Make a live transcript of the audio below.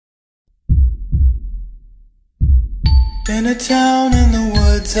In a town in the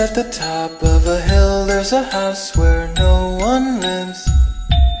woods at the top of a hill, there's a house where no one lives.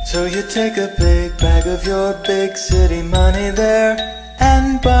 So you take a big bag of your big city money there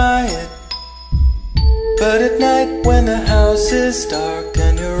and buy it. But at night when the house is dark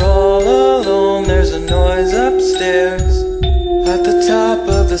and you're all alone, there's a noise upstairs. At the top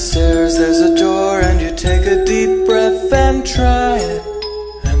of the stairs there's a door, and you take a deep breath and try it.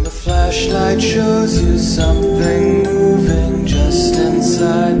 And the flashlight shows you something moving just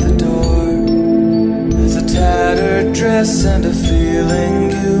inside the door. There's a tattered dress and a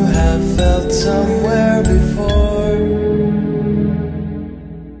feeling you have felt somewhere before.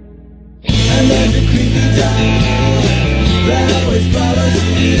 And there's a creepy doll that always follows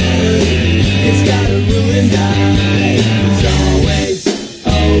you. It's got a ruined eye, it's always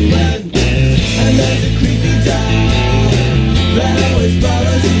open. And there's a creepy doll that always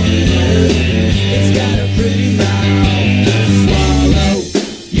follows you. It's got a pretty mouth to swallow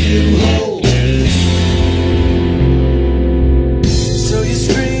you whole. So you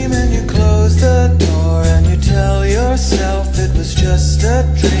scream and you close the door, and you tell yourself it was just a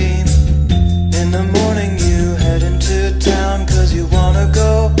dream. In the morning you head into town 'cause you wanna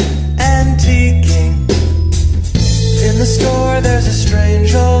go antiquing. In the store there's a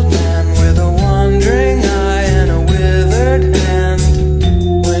strange old man with a wandering eye and a withered hand.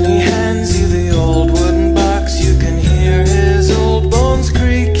 When he hands you the old wooden box, you can hear his old bones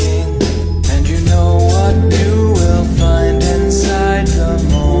creaking. And you know what you will find inside the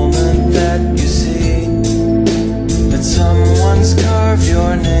moment that you see that someone's carved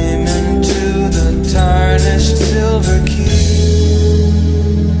your name into the tarnished silver key.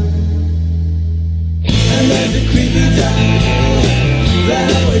 And there's a creepy doll that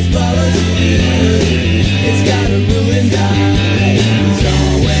always follows you. It's got a ruined eye, it's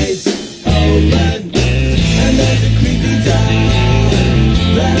always open. And there's a creepy doll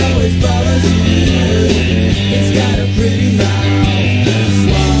that always follows you. It's got a pretty mouth to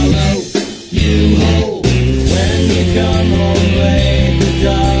swallow you whole. When you come home late, the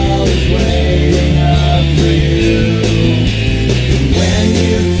doll is waiting up for you. When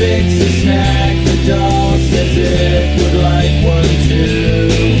you fix a snack, the doll says it would like one too.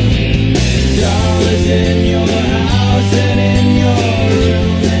 The doll is in your house and in your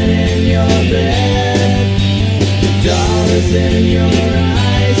room and in your bed. The doll is in your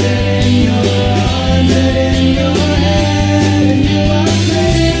eyes and in your arms and in your head, and you are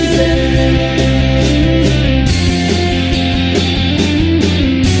crazy.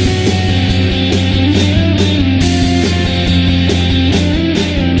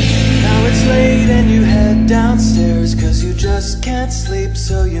 Now it's late and you head downstairs 'cause you just can't sleep,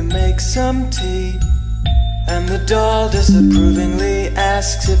 so you make some tea. And the doll disapprovingly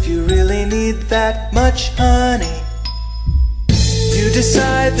asks if you really need that much honey. You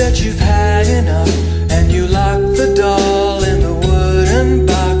decide that you've had enough and you lock the door.